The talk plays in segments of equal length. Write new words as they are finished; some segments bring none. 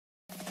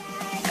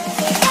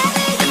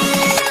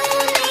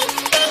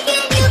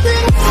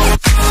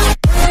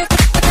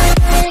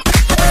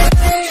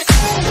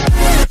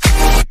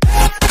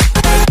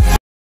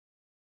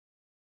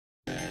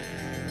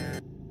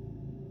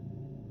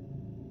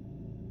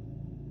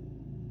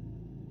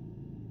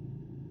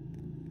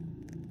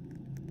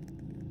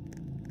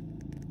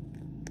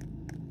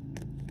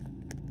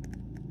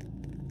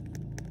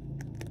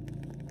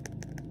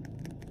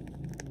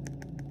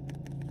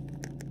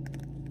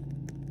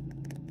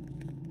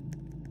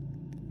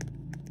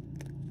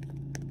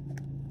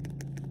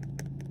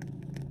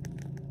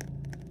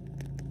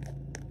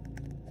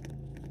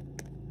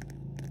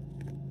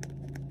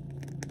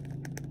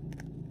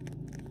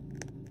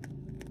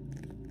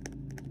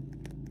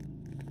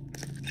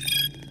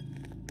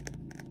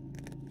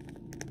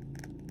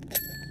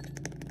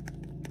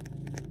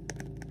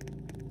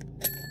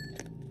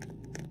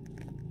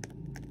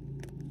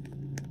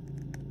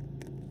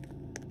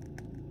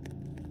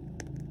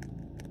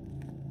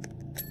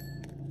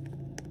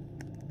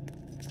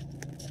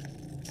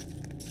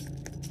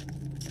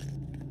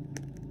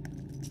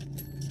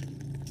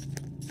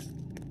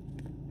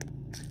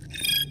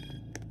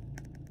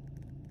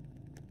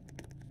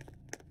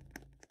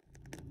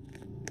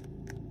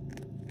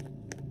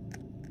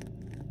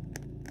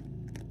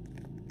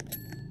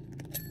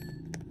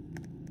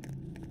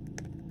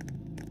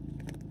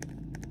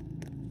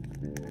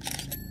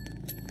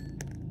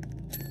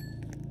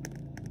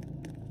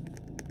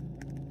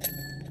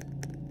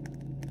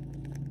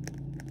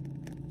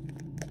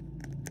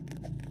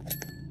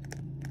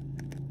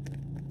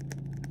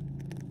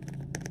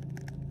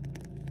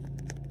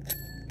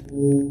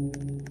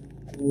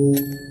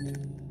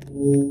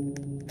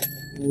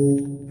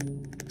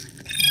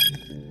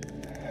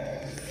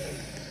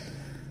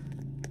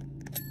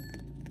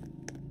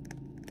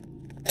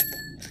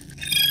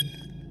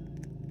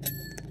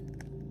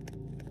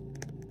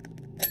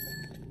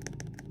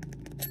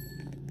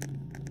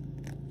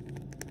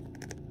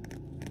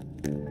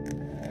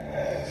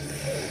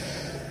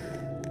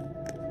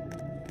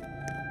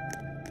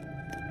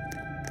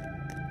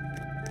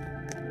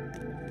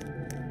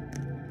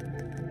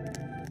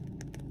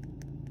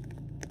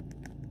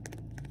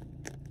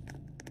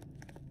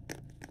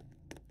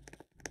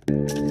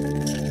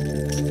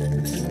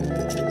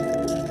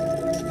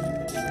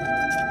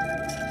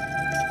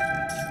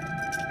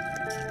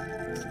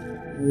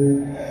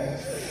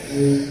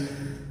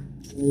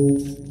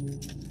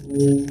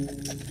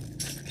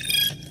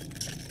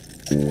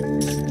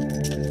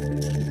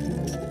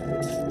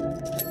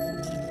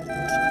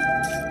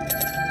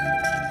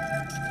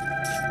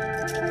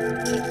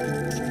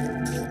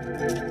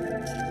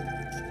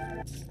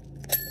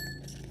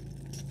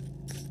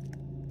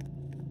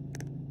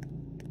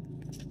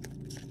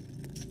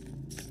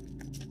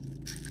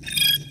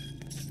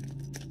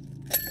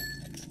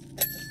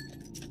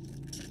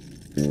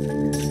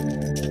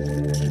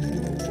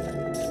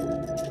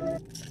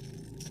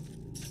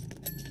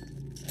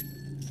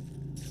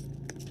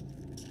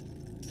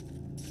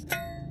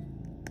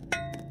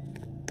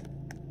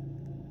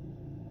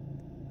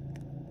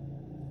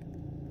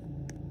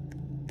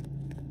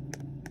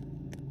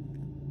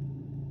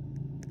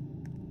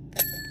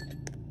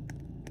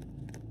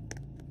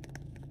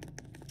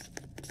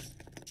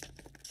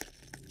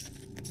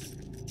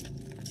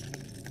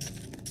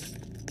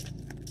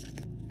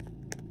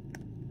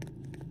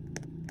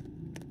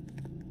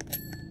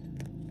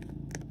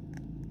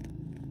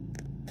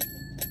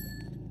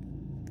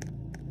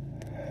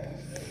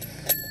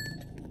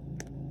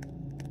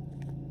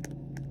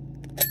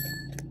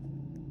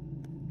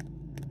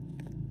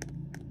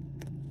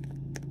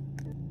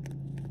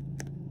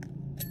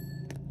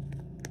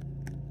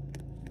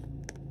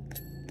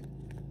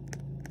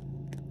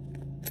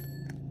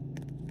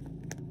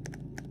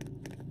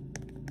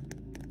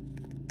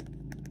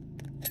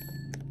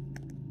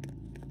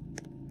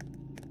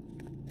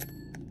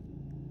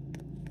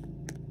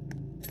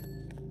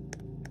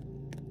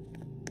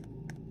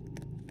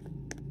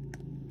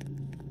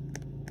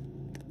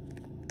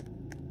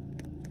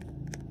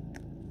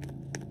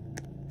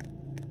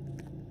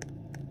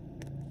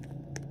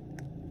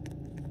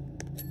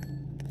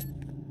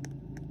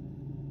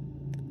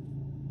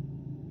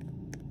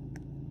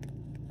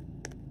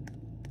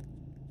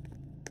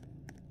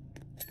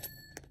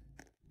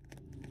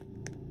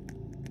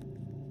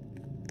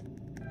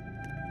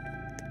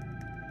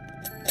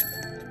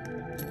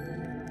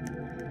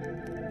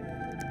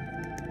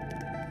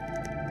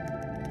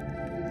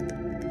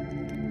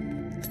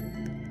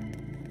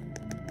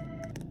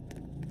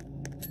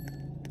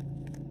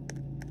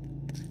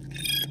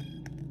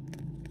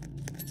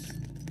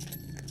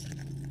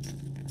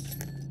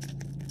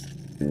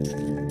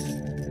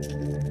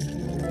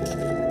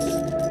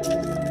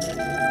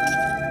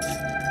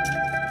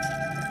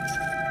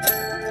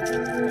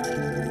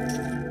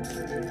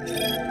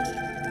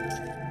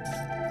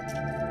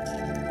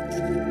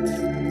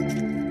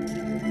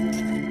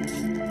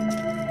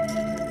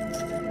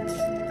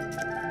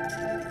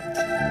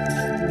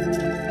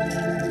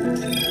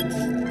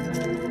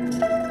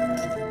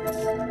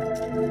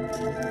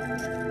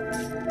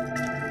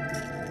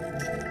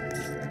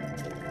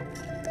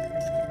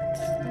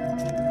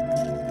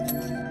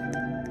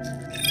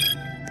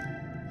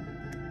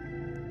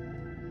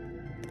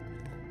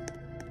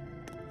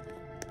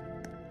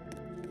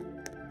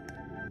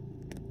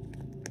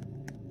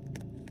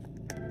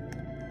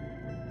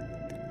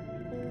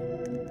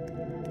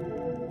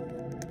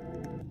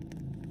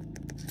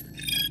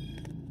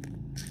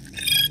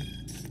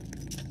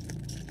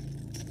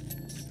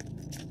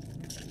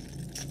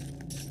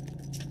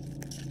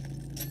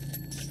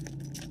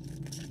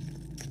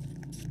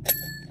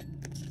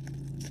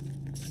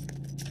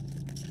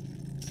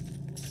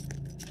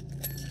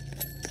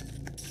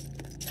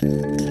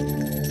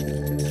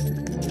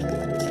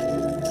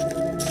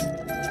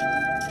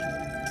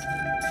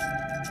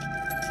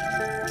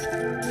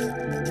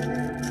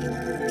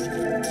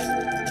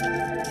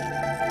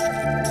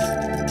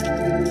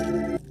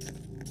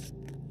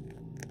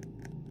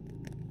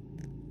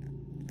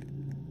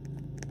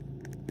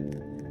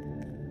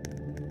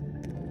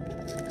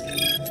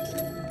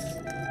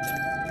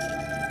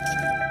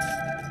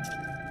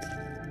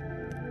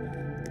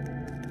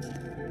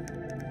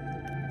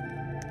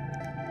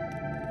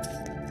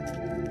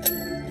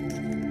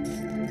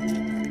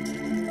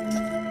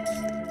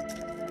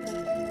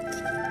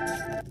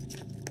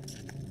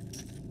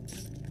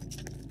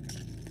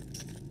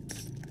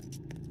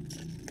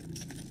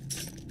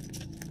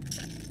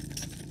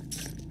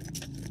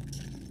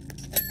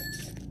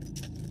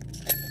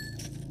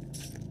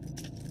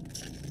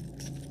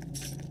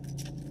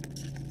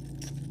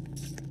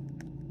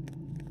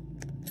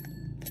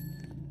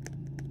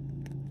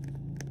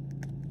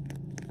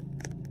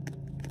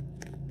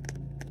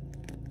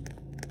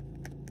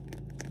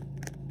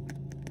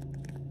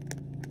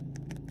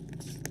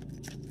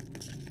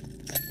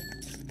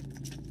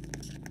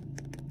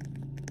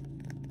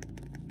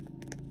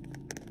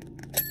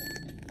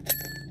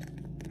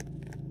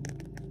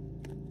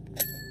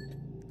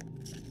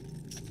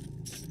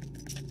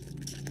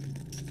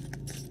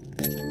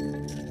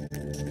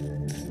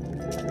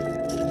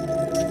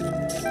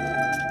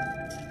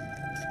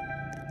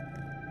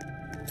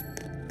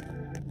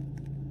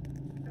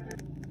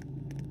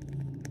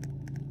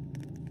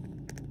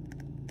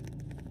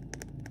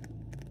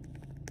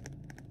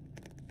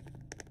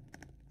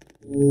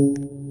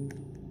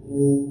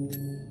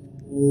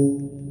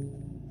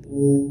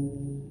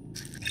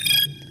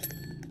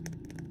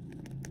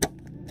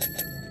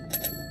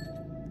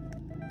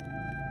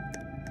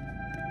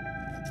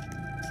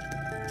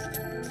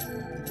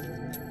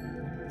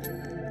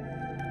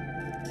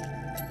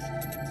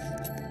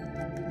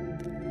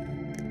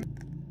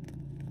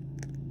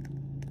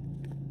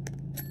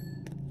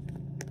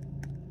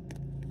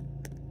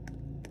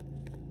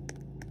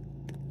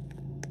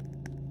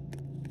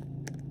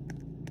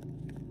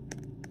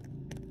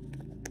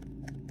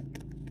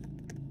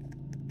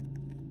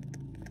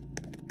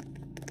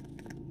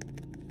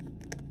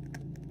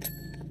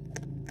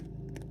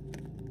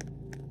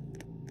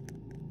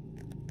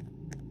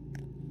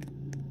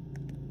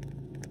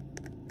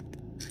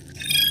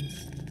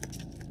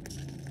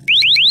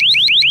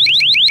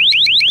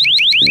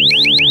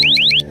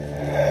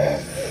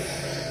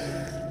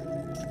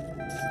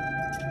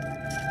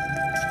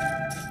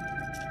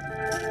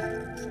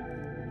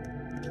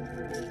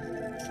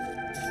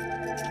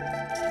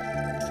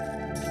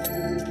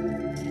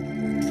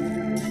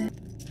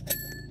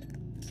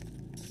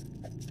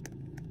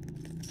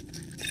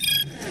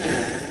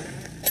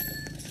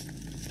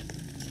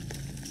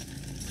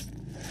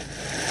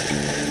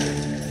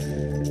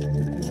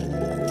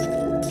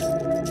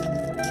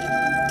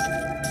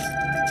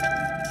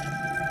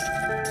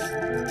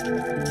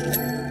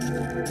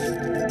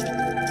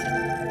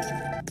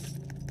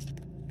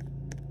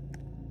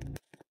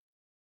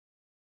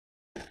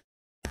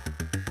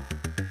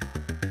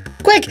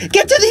Quick,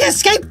 get to the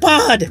escape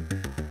pod!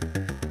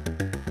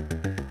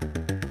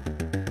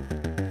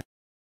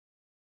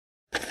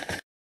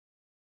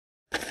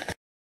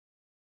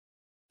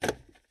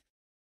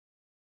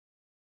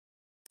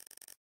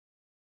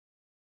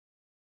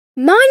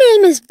 My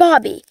name is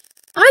Bobby.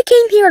 I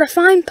came here to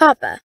find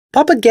Papa.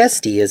 Papa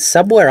Guesty is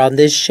somewhere on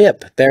this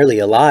ship, barely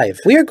alive.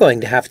 We are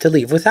going to have to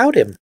leave without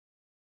him.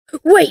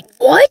 Wait,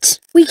 what?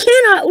 We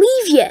cannot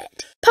leave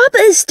yet. Papa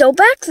is still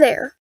back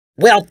there.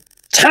 Well,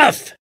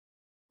 tough!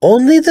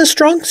 Only the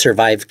strong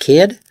survive,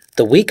 kid.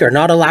 The weak are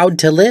not allowed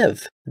to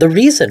live. The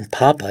reason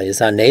Papa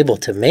is unable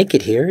to make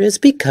it here is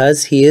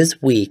because he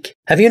is weak.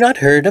 Have you not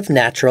heard of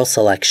natural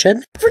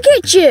selection?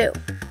 Forget you!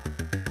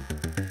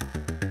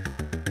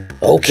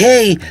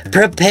 Okay,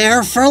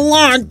 prepare for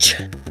launch!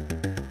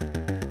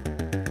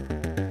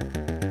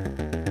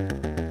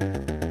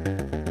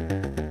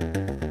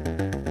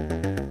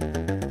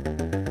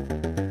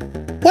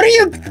 What are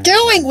you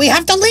doing? We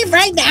have to leave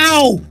right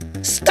now!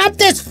 Stop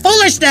this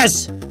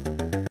foolishness!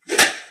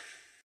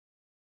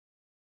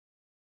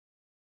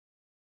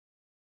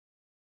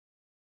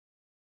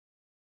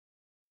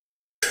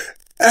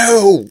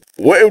 Oh,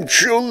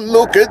 won't you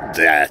look at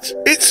that?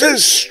 It's a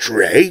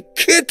stray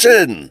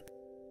kitten!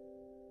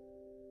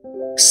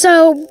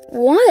 So,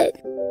 what?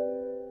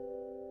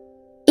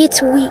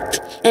 It's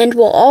weak, and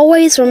will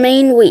always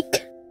remain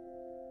weak.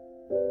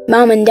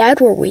 Mom and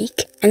Dad were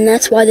weak, and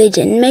that's why they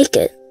didn't make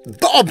it.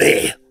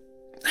 Bobby!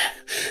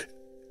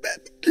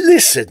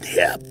 Listen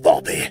here,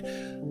 Bobby.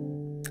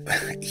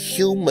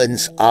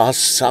 Humans are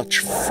such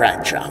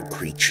fragile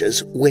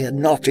creatures, we're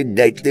not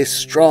innately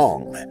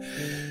strong.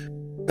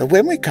 But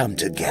when we come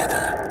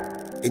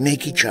together, we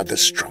make each other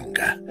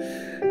stronger.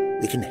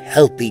 We can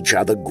help each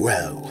other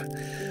grow.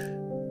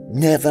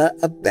 Never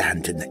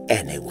abandon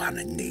anyone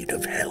in need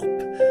of help.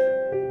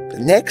 The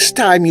next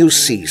time you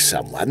see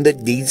someone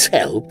that needs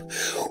help,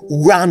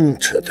 run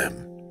to them,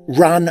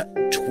 run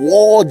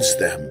towards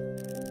them,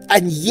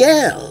 and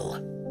yell.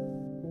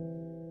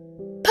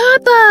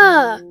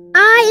 Papa!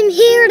 I am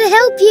here to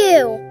help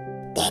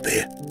you!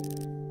 Bobby,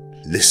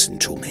 listen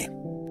to me.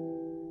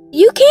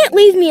 You can't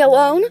leave me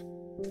alone.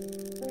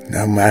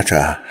 No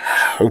matter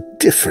how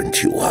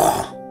different you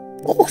are,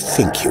 or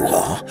think you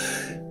are,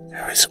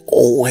 there is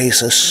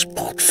always a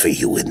spot for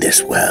you in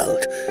this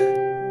world.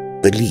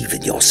 Believe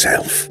in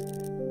yourself,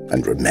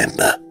 and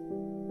remember,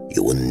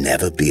 you will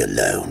never be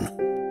alone.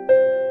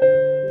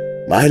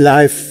 My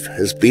life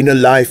has been a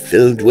life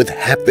filled with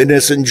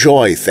happiness and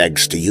joy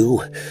thanks to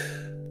you.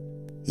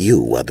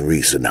 You are the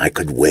reason I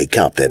could wake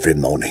up every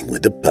morning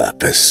with a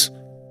purpose.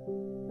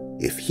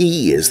 If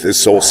he is the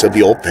source of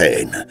your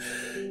pain,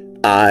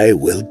 I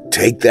will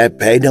take that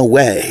pain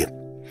away.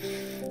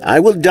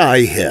 I will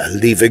die here,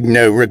 leaving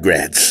no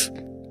regrets.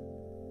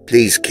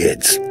 Please,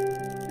 kids,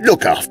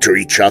 look after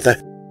each other.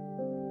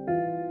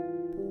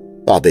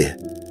 Bobby,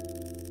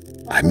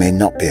 I may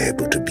not be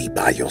able to be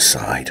by your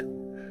side.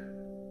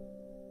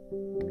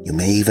 You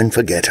may even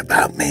forget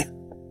about me.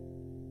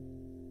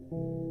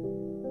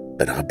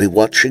 But I'll be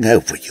watching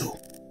over you.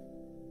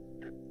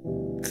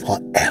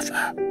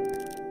 Forever.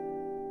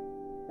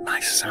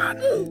 My son.